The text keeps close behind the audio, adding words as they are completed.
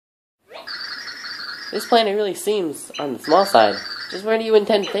This planet really seems on the small side. Just where do you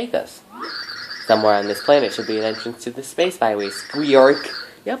intend to take us? Somewhere on this planet should be an entrance to the space byway, Squirk.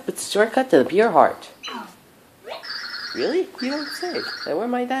 Yep, it's a shortcut to the pure heart. Really? You don't say. Then where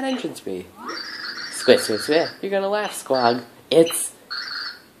might that entrance be? Squit, squit, squit. You're gonna laugh, Squog. It's...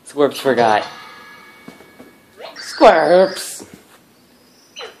 Squirps forgot. Squirps!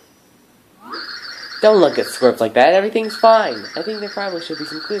 Don't look at Squirps like that. Everything's fine. I think there probably should be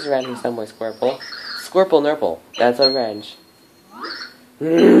some clues around here somewhere, Squirple. Squirple, Nurple. That's our wrench.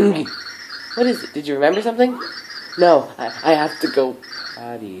 What is it? Did you remember something? No, I have to go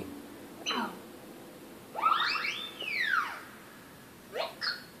potty.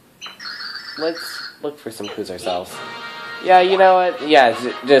 Let's look for some clues ourselves. Yeah, you know what? Yeah,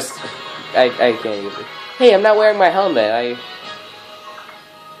 just... I can't even... Hey, I'm not wearing my helmet.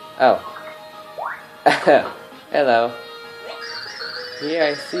 Oh. Hello. Here,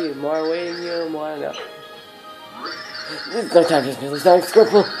 I see. More waiting you, more no. There's no time to spill this dark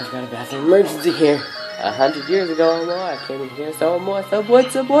Squirple. I've got a bathroom emergency here. 100 years ago or more, I came in here so more, some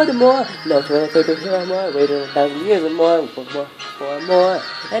wood, some more, more. No toilet paper here or more, waited 1,000 years or more, for more.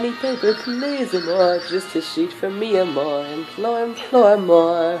 Any paper, please, or more, just a sheet for me or more, and floor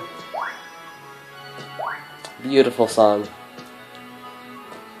more. Beautiful song.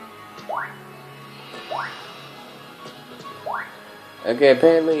 Okay,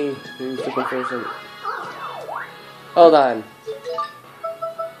 apparently, he's looking for some... Hold on.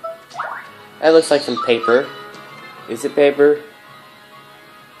 That looks like some paper. Is it paper?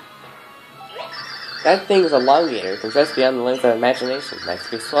 That thing is a elongator. It can stretch beyond the limits of imagination. Likes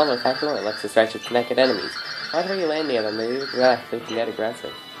to be small and tactical, and likes to stretch its naked enemies. Whatever you land near them, they can get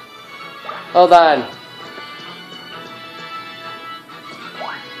aggressive. Hold on.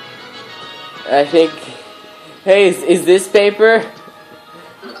 I think... Hey, is this paper?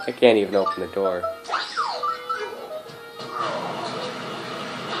 I can't even open the door.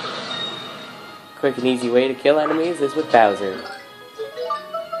 Quick and easy way to kill enemies is with Bowser.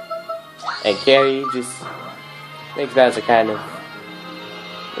 And Carrie just makes Bowser kind of...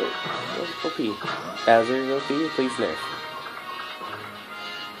 Go pee. Bowser, go pee, please nerf.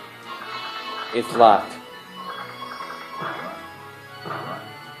 It's locked.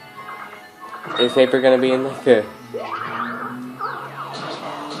 Is paper gonna be in like a...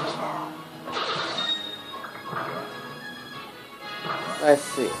 Let's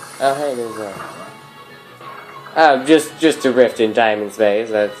see. Oh, hey, there's a... Oh, just a rift in time and space.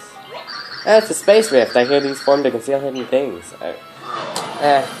 That's a space rift. I hear these form to conceal hidden things. That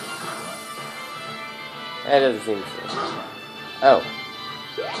doesn't seem true. Oh.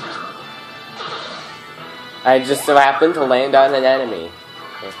 I just so happened to land on an enemy.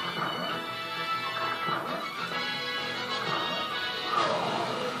 Okay.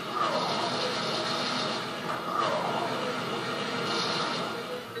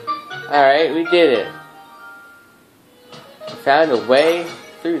 Alright, we did it. We found a way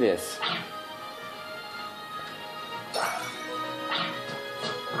through this.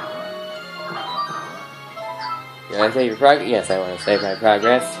 You want to save your progress? Yes, I want to save my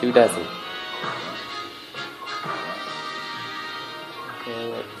progress. Who doesn't?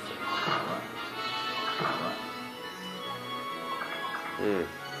 Okay, let's see.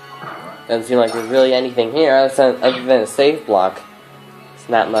 Doesn't seem like there's really anything here other than a save block. It's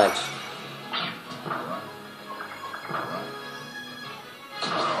not much.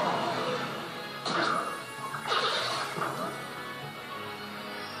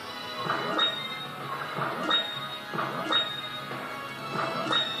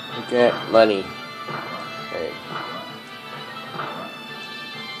 Get money. Right.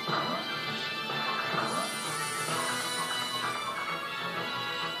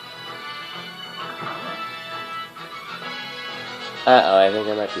 Uh-oh, I think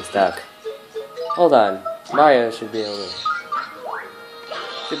I might be stuck. Hold on. Mario should be able to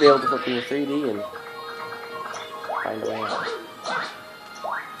flip into 3D and find a way out.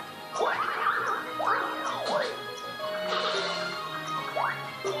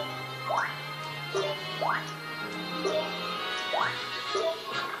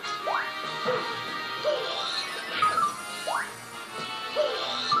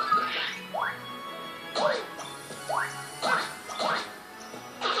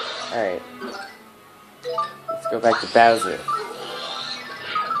 Alright. Let's go back to Bowser.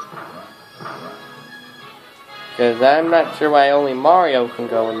 Because I'm not sure why only Mario can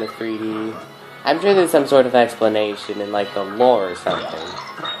go into 3D. I'm sure there's some sort of explanation in like the lore or something.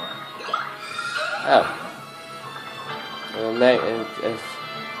 Oh. A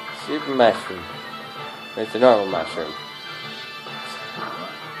super mushroom. It's a normal mushroom.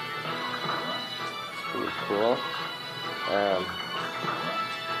 cool. I'm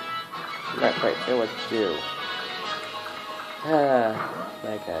not quite sure what to do.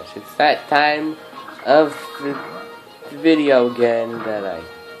 My gosh, it's that time of the video again that I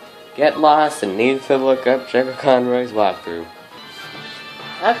get lost and need to look up Checker Conroy's walkthrough.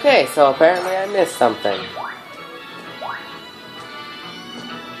 Okay, so apparently I missed something.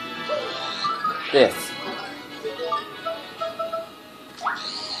 This.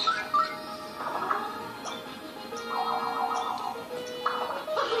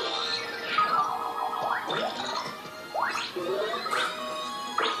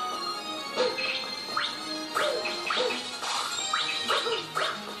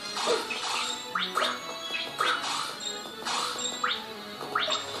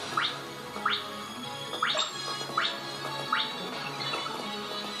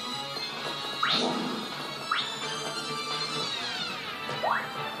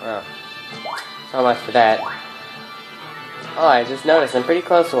 Oh, so much for that. Oh, I just noticed I'm pretty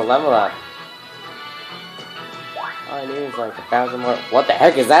close to a level up. All I need is like 1,000 more. What the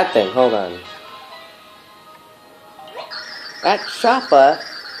heck is that thing? Hold on. That Shoppa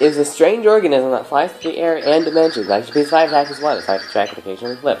is a strange organism that flies through the air and dimensions. Like Japanese 5 attack is one. It's hard to track and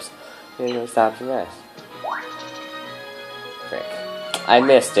occasionally flips. It usually stops and rests. Frick. I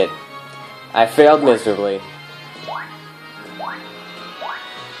missed it. I failed miserably.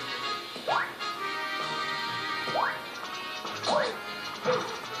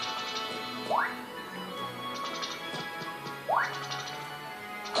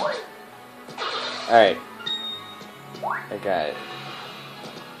 Alright. I got it.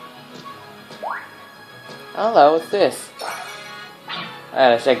 Hello, what's this? I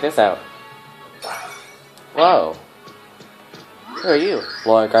gotta check this out. Whoa. Who are you?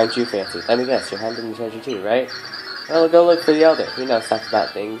 Well, aren't you fancy? Let me guess, you're hunting the treasure too, right? Well, go look for the elder. He knows stuff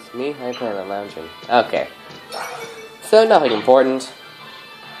about things. Me? I plan on lounging. Okay. So, nothing important.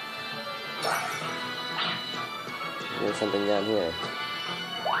 There's something down here.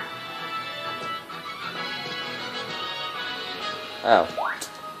 Oh.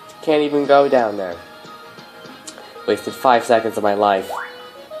 Can't even go down there. Wasted 5 seconds of my life.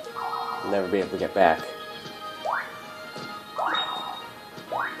 I'll never be able to get back.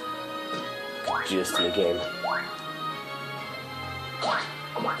 Just in the game.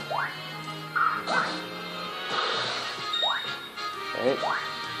 Right.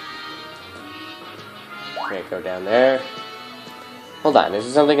 Can't go down there. Hold on, is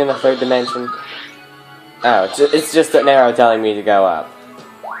there something in the third dimension? Oh, it's just an arrow telling me to go up.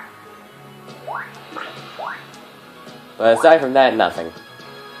 But aside from that, nothing.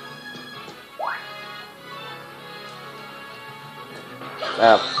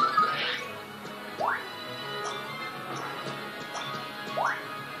 Oh.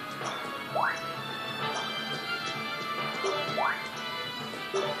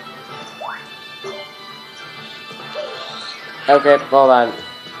 Okay, hold on.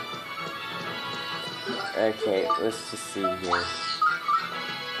 Okay, let's just see here.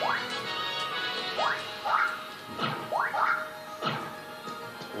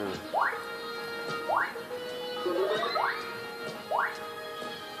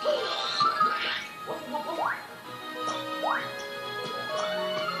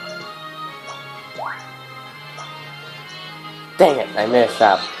 Dang it, I messed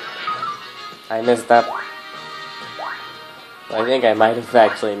up. I messed up. I think I might have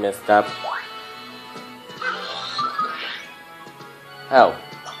actually messed up. Oh.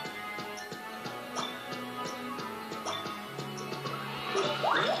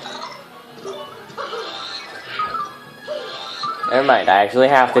 Never mind, I actually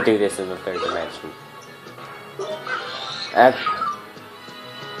have to do this in the third dimension.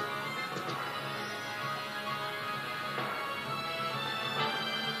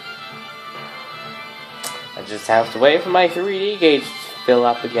 I just have to wait for my 3D gauge to fill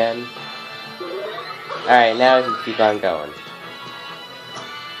up again. Alright, now I can keep on going.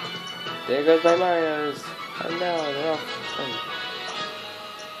 There goes my Marios. Oh no, they're all fun.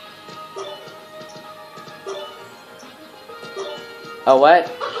 Oh, what?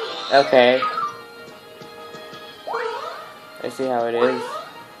 Okay. I see how it is.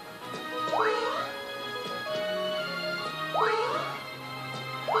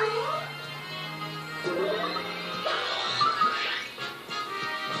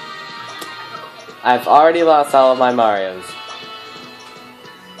 I've already lost all of my Marios.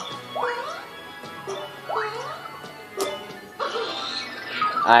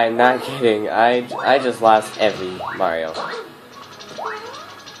 I'm not kidding. I just lost every Mario.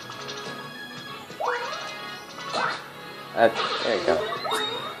 There you go.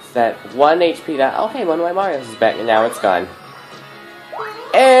 It's that 1 HP that... Oh, hey, one of my Marios is back, and now it's gone.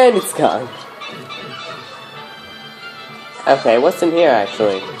 And it's gone. Okay, what's in here,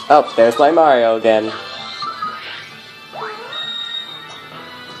 actually? Oh, there's my Mario again.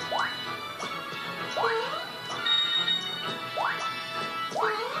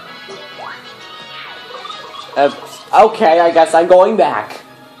 Okay, I guess I'm going back.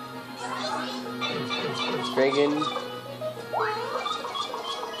 Friggin'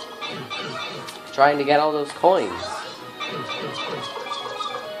 trying to get all those coins.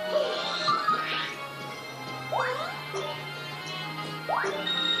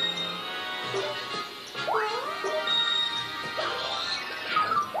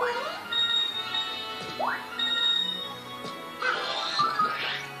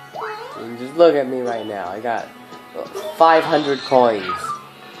 And just look at me right now. I got 500 coins.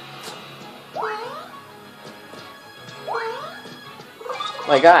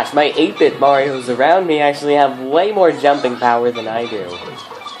 My gosh, my 8-bit Marios around me actually have way more jumping power than I do.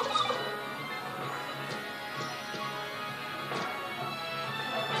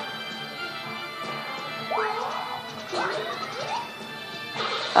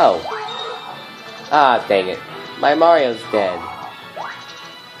 Oh. Ah, dang it. My Mario's dead.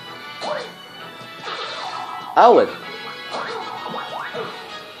 Oh, it...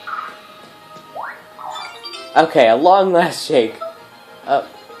 Okay, a long last shake. Oh.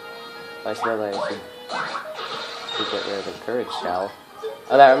 I smell that I should get rid of the courage shell.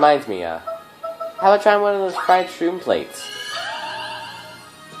 Oh, that reminds me, how about trying one of those fried shroom plates?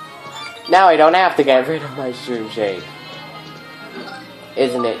 Now I don't have to get rid of my shroom shake.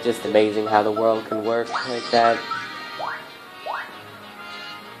 Isn't it just amazing how the world can work like that?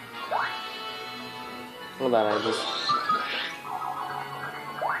 Hold on, I just...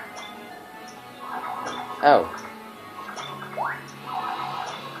 Oh.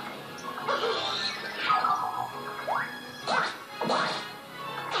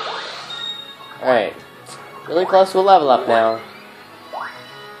 Alright. Really close to a level up now.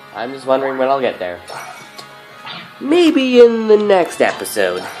 I'm just wondering when I'll get there. Maybe in the next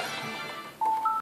episode.